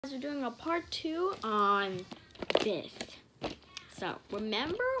We're doing a part 2 on this. So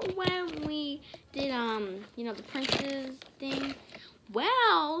remember when we did the princes thing?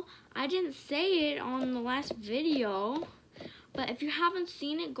 Well, I didn't say it on the last video, but if you haven't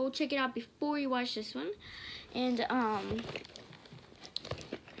seen it, go check it out before you watch this one. And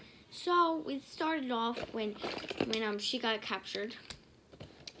so we started off when she got captured,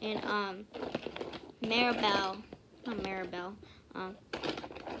 and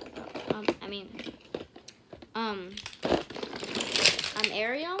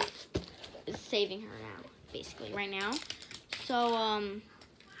Ariel is saving her now, basically, right now. So,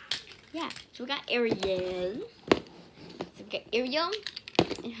 yeah, so we got Ariel. So we got Ariel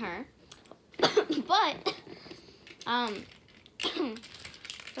and her. But,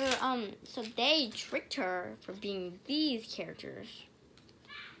 so they tricked her for being these characters.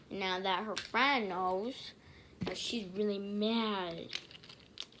 Now that her friend knows, she's really mad.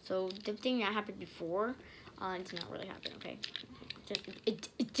 So the thing that happened before, did not really happen, okay?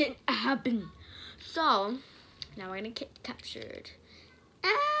 It didn't happen. So, now we're gonna get captured. Ah!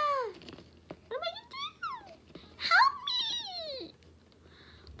 What am I gonna do? Help me!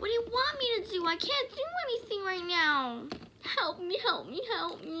 What do you want me to do? I can't do anything right now. Help me, help me,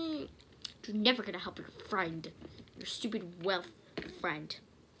 help me. You're never gonna help your friend. Your stupid wealth friend.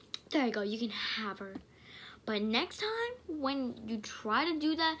 There you go, you can have her. But next time, when you try to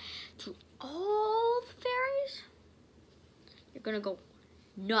do that to all the fairies, you're gonna go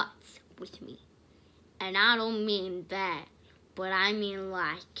nuts with me. And I don't mean that, but I mean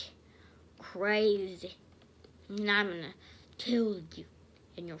like crazy. And I'm gonna kill you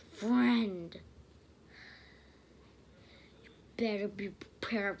and your friend. You better be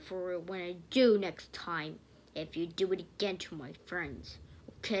prepared for it when I do next time, if you do it again to my friends.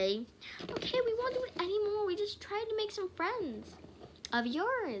 Okay? Okay, we won't do it anymore. We just tried to make some friends of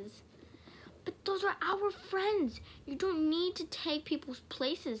yours. But those are our friends. You don't need to take people's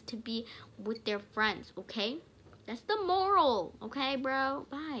places to be with their friends, okay? That's the moral, okay, bro?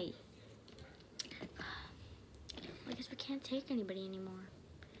 Bye. I guess we can't take anybody anymore.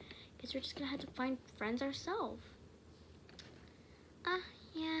 Guess we're just gonna have to find friends ourselves.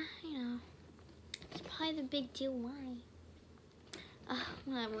 Yeah, you know. It's probably the big deal why.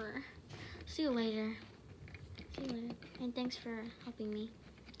 Whatever. See you later. See you later. And thanks for helping me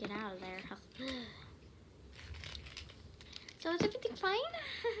get out of there. So is everything fine?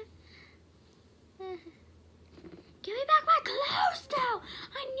 Give me back my clothes now!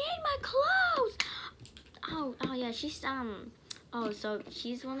 I need my clothes! Oh yeah, she's so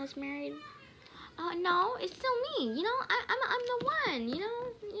she's the one that's married? No, it's still me. You know, I'm the one, you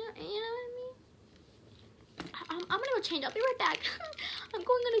know what I mean? I'm gonna go change. I'll be right back. I'm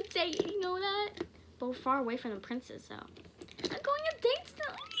going on a date, you know that? But we're far away from the princess, so I'm going on a date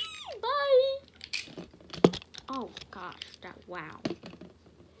still. Bye. Oh gosh, wow.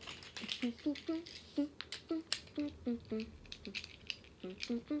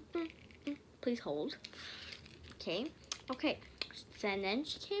 Please hold. Okay. So, and then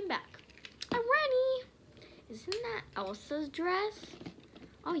she came back. I'm ready. Isn't that Elsa's dress?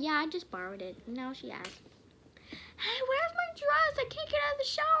 Oh yeah, I just borrowed it. Now she asked. Hey, where's my dress? I can't get out of the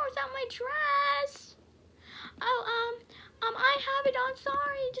shower without my dress. Oh, I have it on.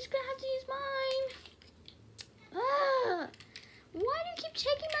 Sorry, just gonna have to use mine. Why do you keep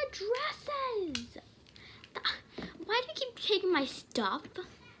taking my dresses? Why do you keep taking my stuff?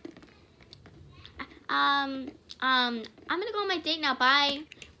 I'm gonna go on my date now. Bye.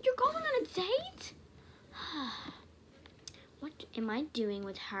 You're going on a date? What am I doing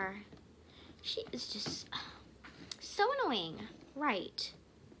with her? She is just so annoying. Right.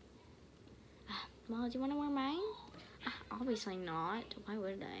 Well, do you want to wear mine? Obviously not. Why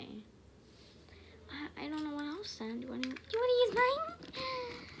would I? I don't know what else then. Do you want to use mine?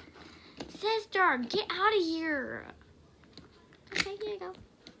 Sister, get out of here. Okay, here you go.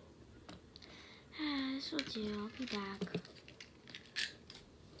 This will do. I'll be back.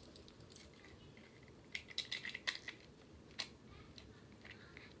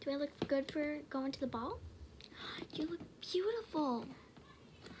 Do I look good for going to the ball? You look beautiful.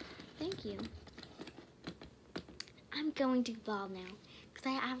 Thank you. I'm going to the ball now because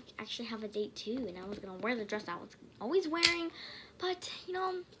I actually have a date too, and I was gonna wear the dress I was always wearing, but you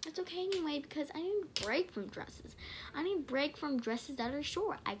know, it's okay anyway because I need a break from dresses. I need a break from dresses that are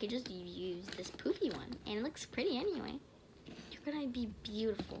short. I could just use this poofy one, and it looks pretty anyway. You're gonna be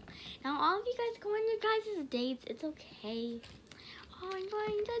beautiful. Now, all of you guys go on your guys' dates. It's okay. Oh, I'm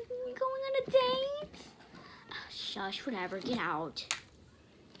going on a date. Shush, whatever, get out.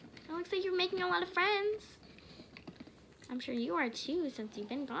 It looks like you're making a lot of friends. I'm sure you are too, since you've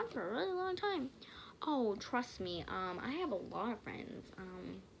been gone for a really long time. Oh, trust me, I have a lot of friends.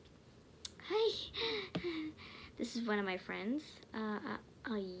 Hi. This is one of my friends.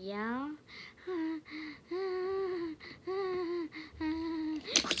 Oh yeah.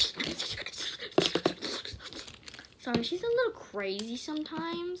 Sorry, she's a little crazy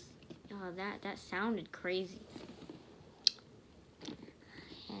sometimes. Oh, that sounded crazy.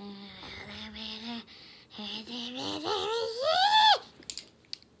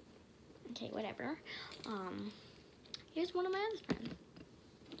 Okay, whatever. Here's one of my other friends.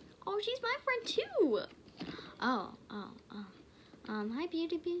 Oh, she's my friend too. Hi,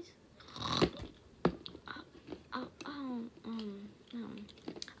 beauty bees.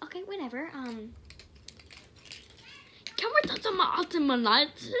 Okay, whatever. Can we talk to my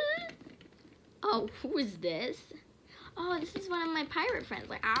ultimate? Oh, who is this? Oh, this is one of my pirate friends.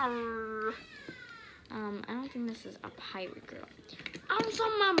 Like, arr. I don't think this is a pirate girl. I'm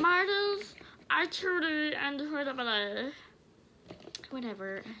some of my martyrs. I truly and heard about it.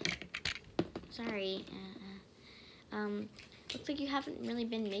 Whatever. Sorry. Looks like you haven't really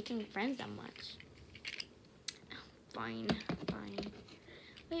been making friends that much. Fine.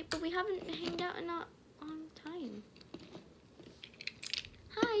 Wait, but we haven't hanged out in a long time.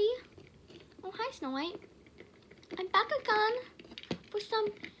 Hi. Oh, hi, Snow White. I'm back again for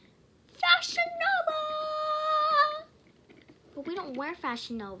some Fashion Nova. But we don't wear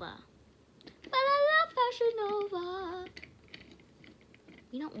Fashion Nova. But I love Fashion Nova.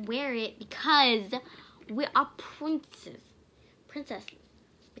 We don't wear it because we are princesses.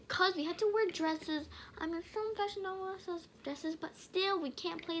 Because we have to wear dresses. I mean, some Fashion Nova says dresses, but still, we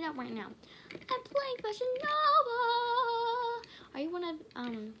can't play that right now. I'm playing Fashion Nova. Are you one of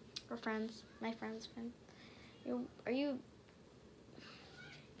her friends? My friend's friend? Are you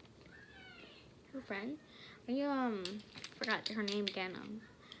her friend? Are you forgot her name again?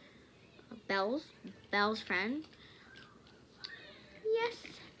 Belle's friend. Yes,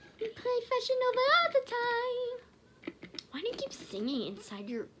 we play Fashion Nova all the time. Why do you keep singing inside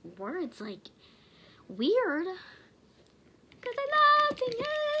your words? Like, weird. Because I love singing.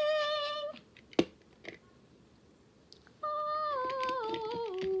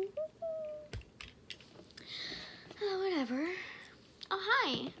 Oh, whatever. Oh,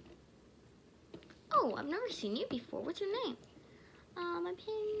 hi. Oh, I've never seen you before. What's your name? My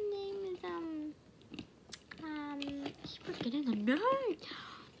name is, I keep forgetting the name.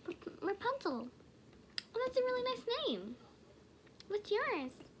 Rapunzel. Oh, that's a really nice name. What's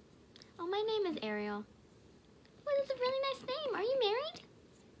yours? Oh, my name is Ariel. Well, that's a really nice name. Are you married?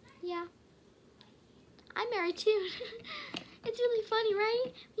 Yeah. I'm married too. It's really funny,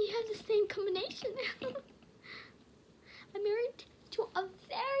 right? We have the same combination. I'm married to a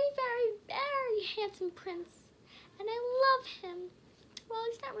very, very, very handsome prince. And I love him. Well,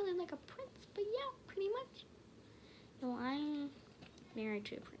 he's not really like a prince, but yeah, pretty much. No, I'm married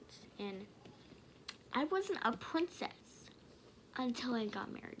to a prince. And I wasn't a princess until I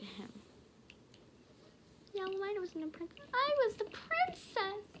got married to him. Yeah, well, I wasn't a princess. I was the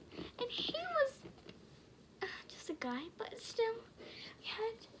princess. And he was just a guy, but still, we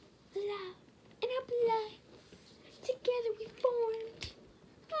had love in our blood. Together we formed.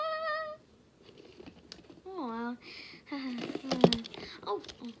 Oh, oh,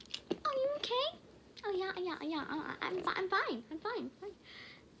 you okay? Oh, yeah. I'm fine.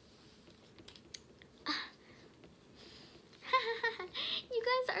 You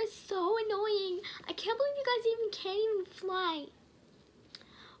guys are so annoying. I can't believe you guys can't even fly.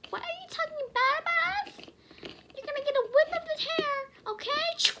 What are you talking bad about us? You're gonna get a whip of the hair, okay?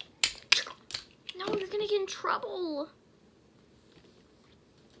 No, you're gonna get in trouble.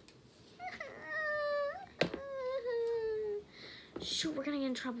 Shoot, we're gonna get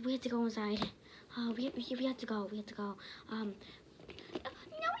in trouble. We have to go inside. We have to go. No,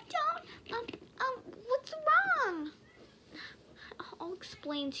 we don't. What's wrong? I'll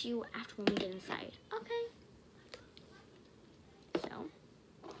explain to you after when we get inside. Okay. So,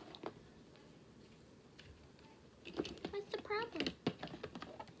 what's the problem?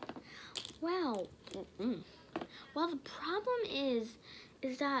 Well, the problem is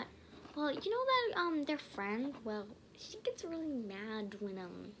that, well, you know that their friend, well, she gets really mad when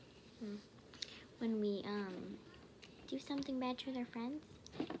we do something bad to their friends.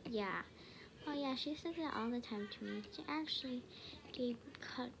 Yeah. Oh yeah, she says that all the time to me. She actually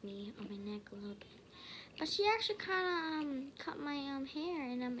cut me on my neck a little bit. But she actually kind of cut my hair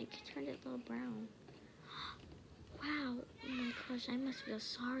and it turned it a little brown. Wow, oh my gosh, I must feel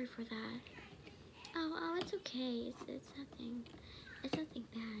sorry for that. Oh, it's okay. It's nothing. It's nothing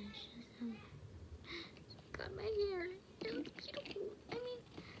bad. It's just cut my hair. It looks beautiful. I mean,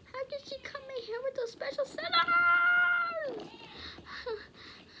 how did she cut my hair with those special scissors?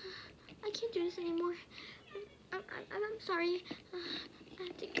 I can't do this anymore. I'm sorry. I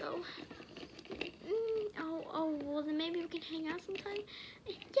have to go. Well then maybe we can hang out sometime.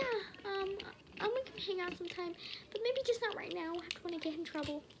 Yeah, we can hang out sometime, but maybe just not right now. I don't want to get in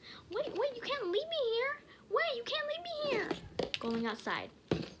trouble. Wait, you can't leave me here. Wait, you can't leave me here. Going outside.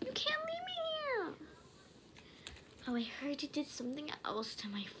 You can't leave me here. Oh, I heard you did something else to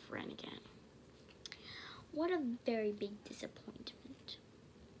my friend again. What a very big disappointment.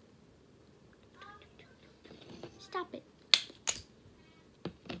 Stop it.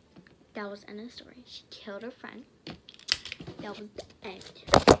 That was the end of the story. She killed her friend. That was the end.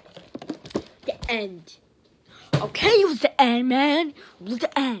 The end. Okay, it was the end, man. It was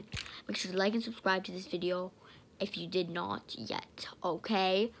the end. Make sure to like and subscribe to this video if you did not yet.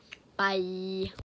 Okay? Bye.